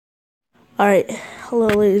Alright, hello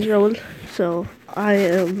ladies and gentlemen. So, I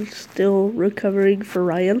am still recovering for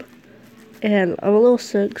Ryan, and I'm a little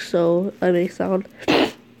sick, so I may sound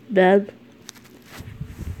bad.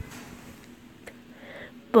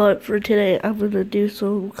 But for today, I'm gonna do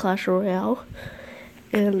some Clash Royale,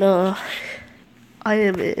 and I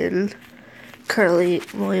am in currently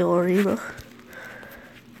Royal Arena,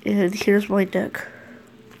 and here's my deck.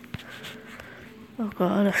 Oh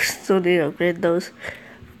god, I still need to upgrade those.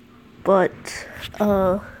 But,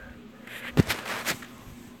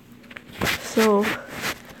 so,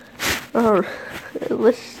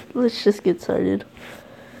 let's just get started.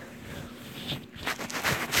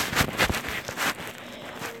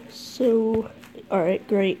 So, alright,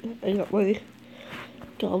 great. I got my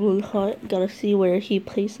Goblin Hut. Gotta see where he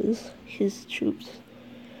places his troops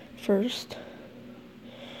first.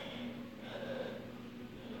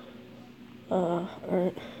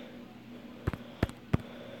 Alright.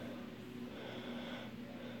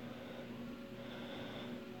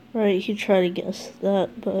 Right, he tried to guess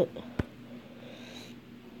that, but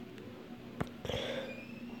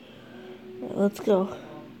right, let's go.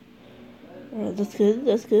 Alright,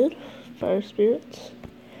 that's good. Fire spirits.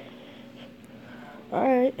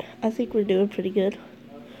 Alright, I think we're doing pretty good.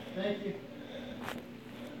 Thank you.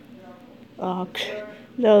 Oh,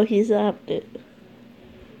 no, he zapped it.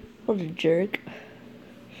 What a jerk.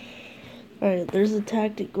 Alright, there's a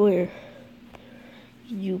tactic where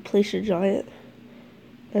you place your giant,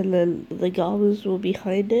 and then the goblins will be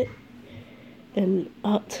behind it, and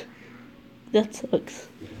that sucks.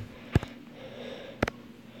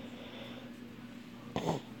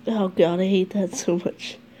 Oh god, I hate that so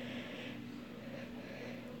much.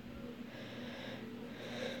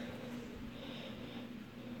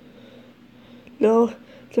 No,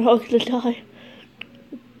 they're all gonna die.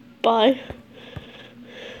 Bye.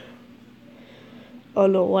 Oh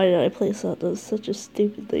no, why did I place that? That was such a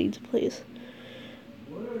stupid thing to place.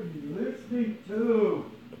 What are you listening to?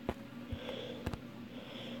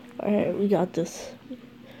 Alright, we got this.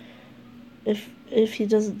 If he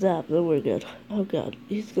doesn't zap, then we're good. Oh god,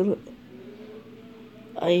 he's gonna...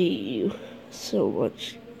 I hate you so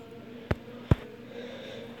much.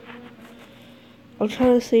 I'm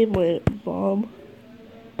trying to save my bomb.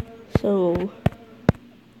 So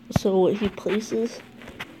what he places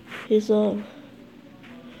is so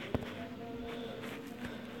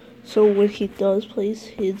when he does place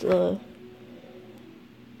his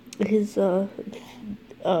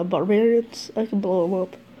barbarians, I can blow him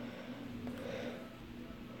up.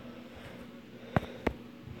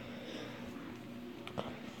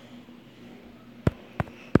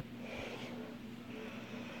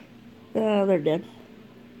 Ah, they're dead.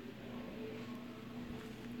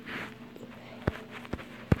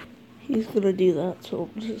 He's gonna do that, so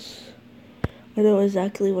I know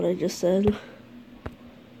exactly what I just said.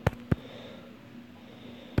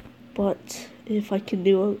 But if I can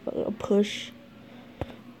do a push...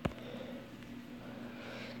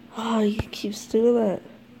 Ah, he keeps doing that.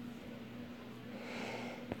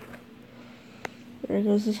 There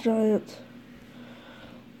goes this giant.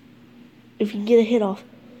 If you can get a hit off.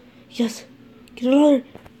 Yes! Get another!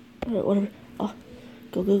 Alright, whatever. Ah,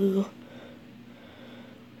 go, go, go, go.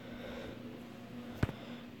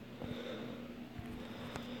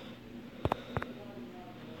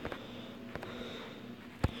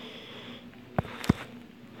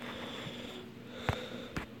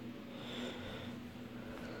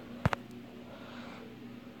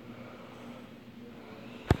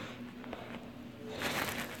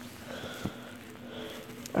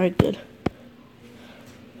 Alright, good.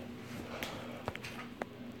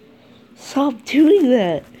 Stop doing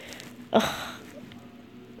that! Ugh.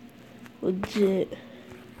 Legit.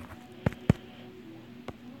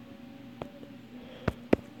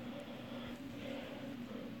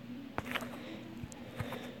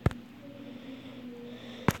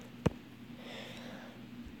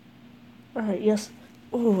 Alright, yes.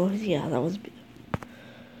 Oh, yeah, that was...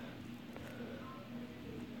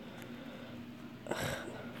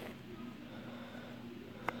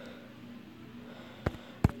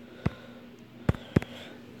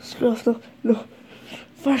 Screw off, no.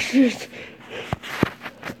 Fastest.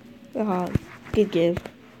 Ah, good game.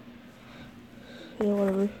 Yeah,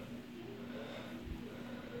 whatever.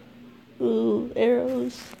 Ooh,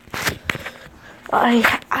 arrows. I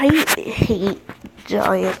hate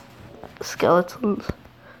giant skeletons.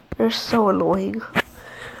 They're so annoying.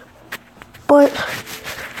 But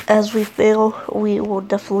as we fail, we will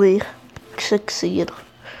definitely succeed.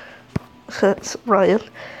 That's Ryan.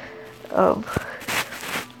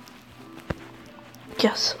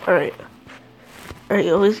 Yes, alright. Alright,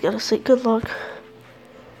 you always gotta say good luck.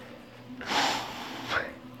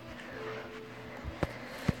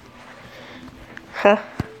 Huh?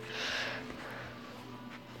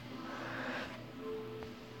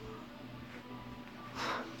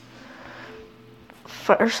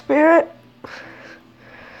 Fire spirit?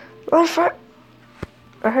 Oh, fire.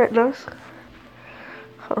 Alright, nice.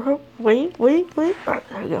 Wait. Alright,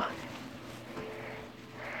 there we go.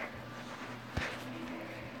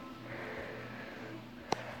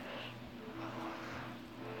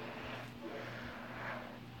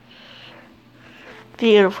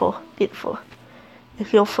 Beautiful.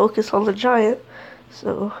 If you'll focus on the giant,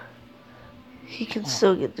 so he can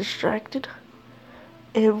still get distracted.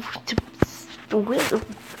 And to win.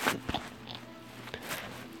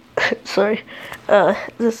 Sorry.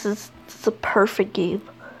 This is a perfect game.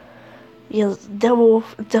 Yes, double.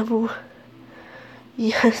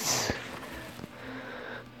 Yes.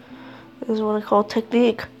 This is what I call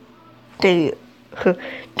technique. Dang it.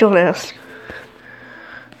 Don't ask.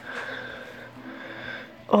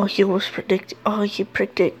 Oh, he was predicting. Oh, he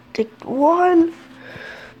predicted one.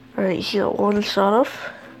 Alright, he got one shot off.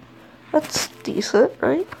 That's decent,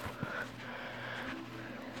 right?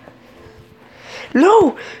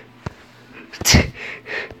 No! I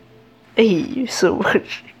hate you so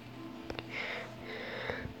much.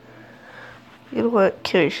 You know what,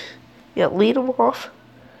 Kish? Yeah, lead him off.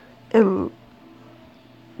 And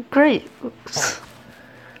great.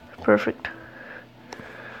 Perfect.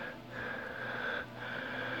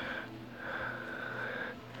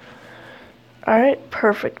 Alright,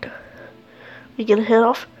 perfect. We get a hit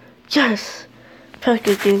off? Yes!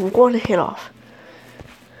 Packer getting one hit off.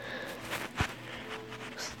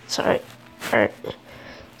 Sorry. Alright.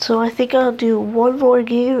 So I think I'll do one more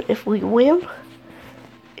game if we win.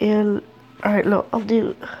 And alright, no, I'll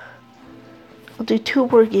do 2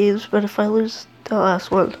 more games, but if I lose the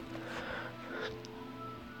last one.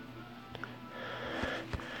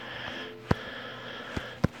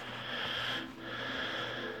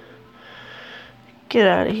 Get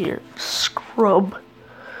out of here, scrub.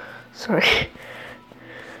 Sorry.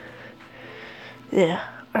 Yeah,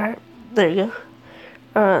 alright, there you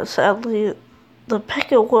go. Sadly, the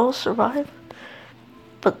Pekka will survive,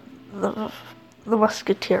 but the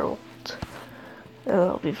Musketeer won't. And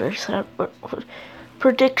that'll be very sad. But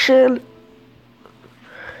prediction.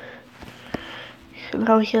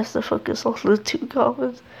 Now he has to focus on the 2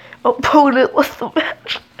 goblins. Opponent left the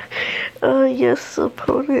match. Yes,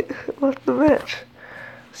 opponent left the match.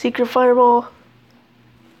 Secret fireball.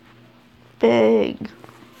 Bang.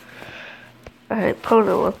 Alright,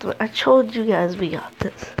 opponent left the match. I told you guys we got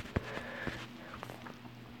this.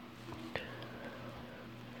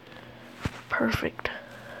 Perfect.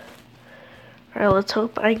 Alright, let's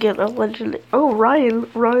hope I get a legendary. Oh,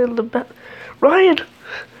 Ryan the best. Ryan!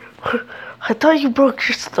 I thought you broke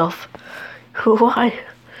your stuff. Why?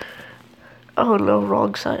 Oh no,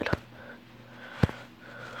 wrong side.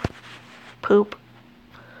 Poop.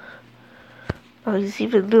 Oh, he's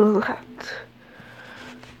even doing that.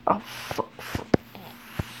 Oh, fuck.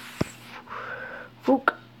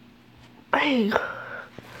 Fuck. Bang.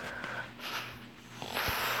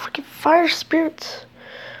 Fucking fire spirits.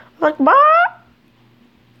 I'm like, ma!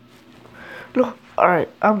 No, alright,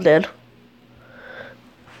 I'm dead.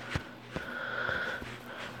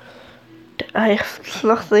 I have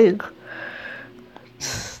nothing.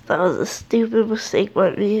 That was a stupid mistake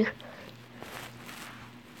by me.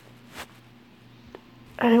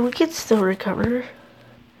 And we can still recover.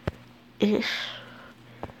 Ish.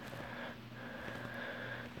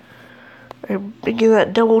 I'm making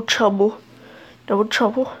that double trouble.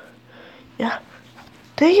 Yeah.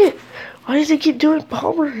 Dang it! Why does he keep doing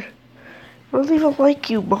Bomber? I don't even like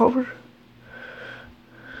you, Bomber.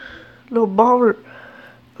 No, Bomber.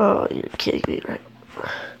 Oh, you're kidding me, right?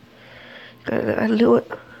 I knew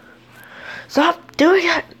it. Stop doing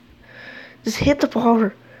it! Just hit the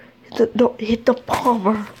Bomber. Hit the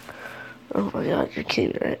Bomber. Oh my god, you're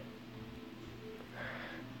kidding me, right?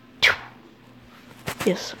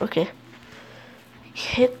 Yes, okay.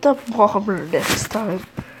 Hit the Bomber next time.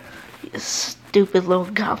 You stupid little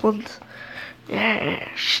goblins. Yeah,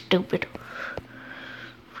 stupid.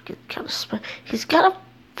 Freaking kind of he's got a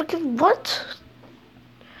freaking what?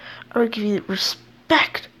 I'm gonna give you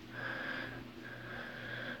respect.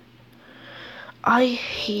 I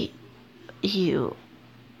hate you.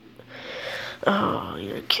 Oh,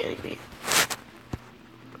 you're kidding me.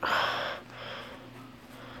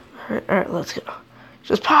 Alright, let's go.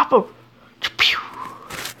 Just pop him.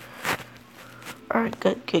 Alright,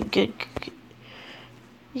 good.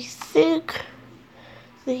 You think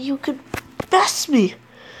that you could best me?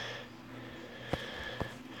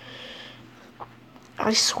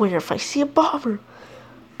 I swear, if I see a Bomber,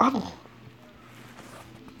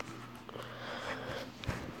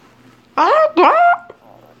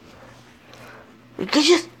 You could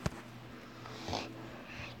just...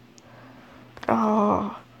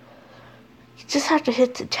 Oh... You just have to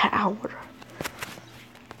hit the tower.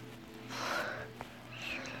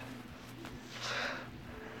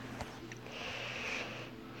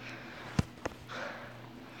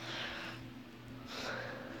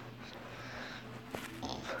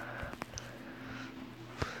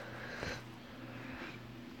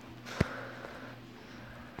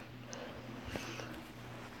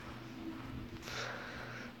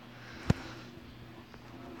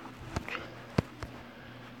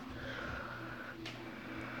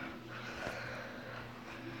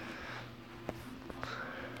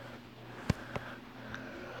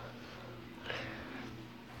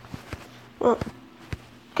 Well,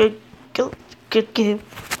 good game.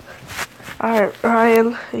 Alright,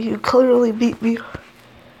 Ryan, you clearly beat me.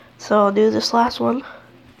 So I'll do this last one.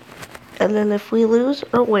 And then if we lose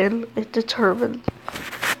or win, it determines.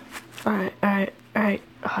 Alright. Oh,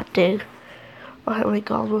 dang. Oh, how many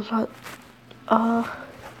goals was that?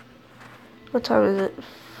 What time is it?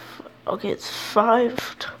 Okay, it's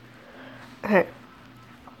 5. Alright.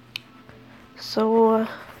 So,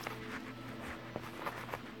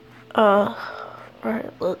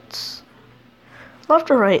 alright, let's...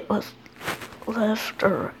 Left or right? Left or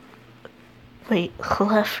right? Wait,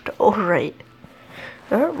 left or right?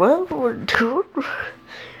 Alright, well, we're doing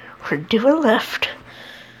left.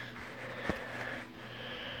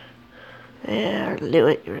 Yeah, I knew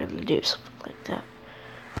it. You were gonna do something like that.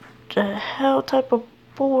 The hell type of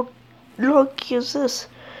bold monkey is this?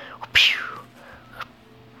 Pew,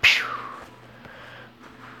 pew.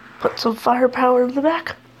 Put some firepower in the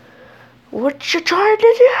back. What you trying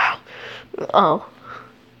to do? Oh.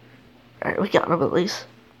 Alright, we got him at least.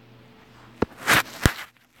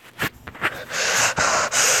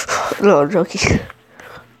 No, I'm joking.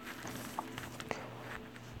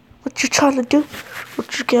 What you trying to do?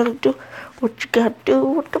 What you gotta do? What you gotta do?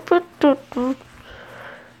 What the do?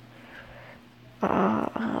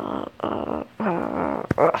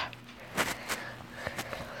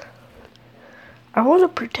 I want to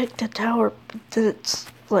protect the tower, but then it's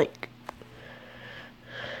like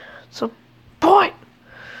some boy.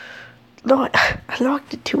 No, I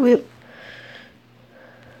knocked it to him.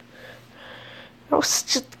 I was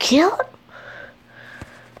just kill him.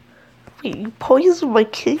 Wait, you poisoned my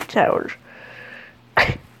king tower.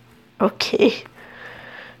 Okay.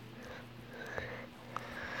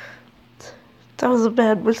 That was a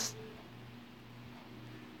bad mistake.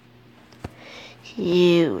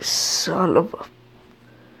 You son of a...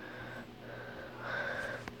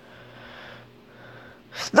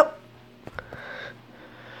 No!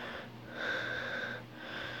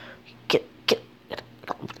 Get.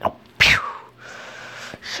 Oh, pew.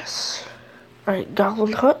 Yes. Alright,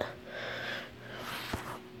 Goblin Hut.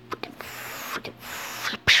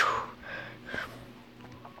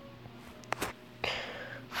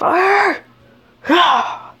 Fire!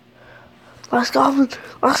 Last goblin!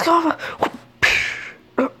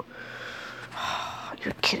 You're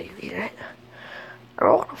kidding me, right? I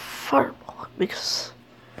don't want to fireball it because...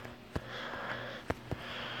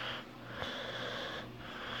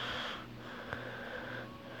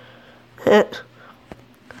 Hit.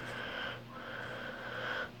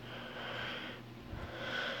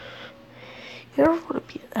 You don't want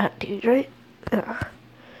to be that dude, right? Yeah.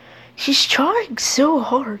 She's trying so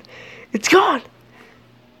hard. It's gone!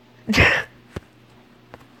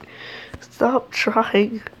 Stop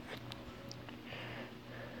trying.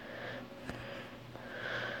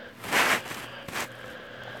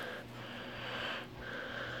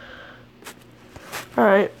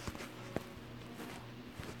 Alright.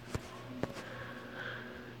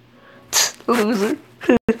 Loser.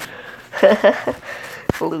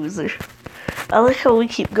 Loser. I like how we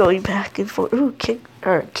keep going back and forth. Ooh, king.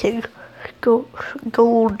 Alright, king.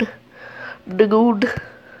 Gold. The gold.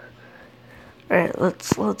 Alright,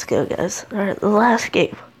 let's go, guys. Alright, the last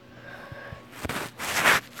game.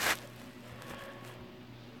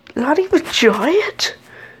 Not even giant?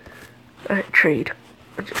 Alright, trade.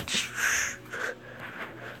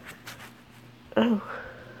 Oh.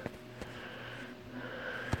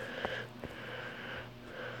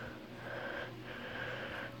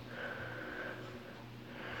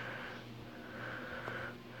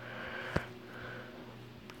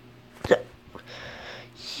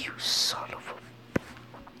 You son of a...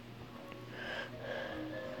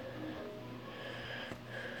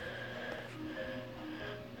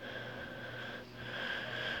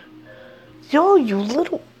 Yo, you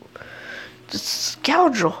little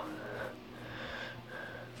scoundrel.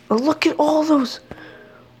 But look at all those.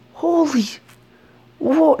 Holy.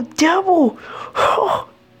 Whoa, double! I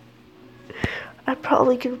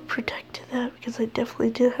probably could have protected that because I definitely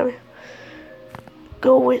did have it.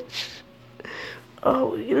 Go witch.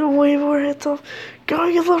 Oh, you know, way more hits off. Go,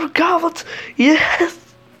 you little goblins! Yes!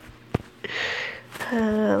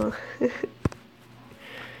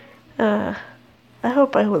 I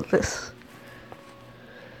hope I win this.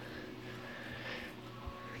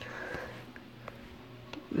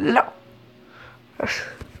 No!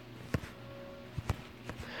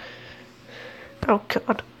 Oh,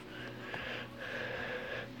 God.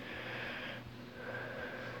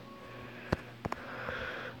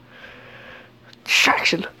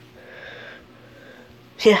 Distraction.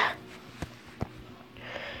 Yeah.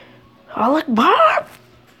 Oh, look, Bob!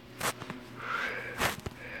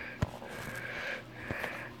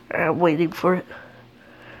 I'm waiting for it.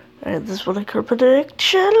 And this one I could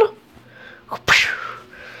prediction.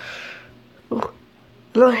 Oh,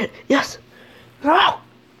 no hit. Yes. No.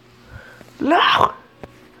 No.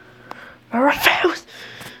 I refuse.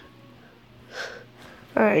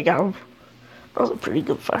 Alright, got him. That was a pretty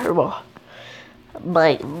good fireball.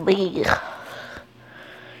 Bite me.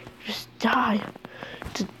 Just die.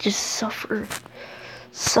 To just suffer.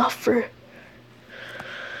 Suffer.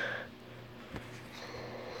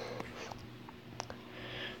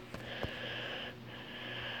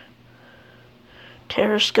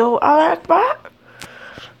 Terrasco Alakba.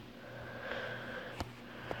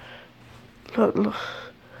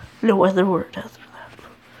 No other word after that.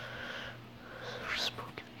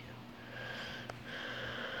 Spoken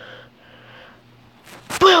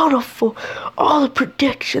again. Beautiful. All the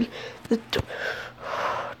prediction. Donald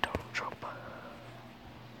Trump.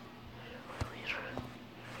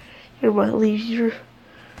 You're my leader.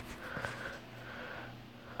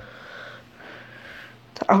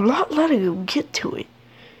 I'm not letting him get to it.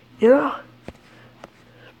 You know?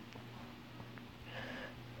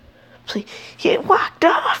 Please, get whacked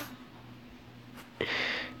off.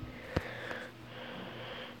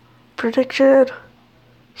 Prediction.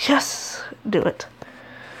 Yes. Do it.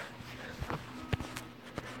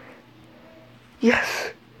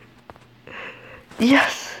 Yes.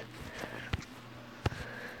 Yes.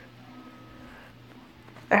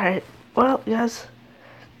 Alright. Well, guys,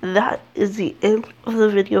 that is the end of the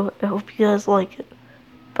video. I hope you guys like it.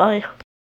 Bye.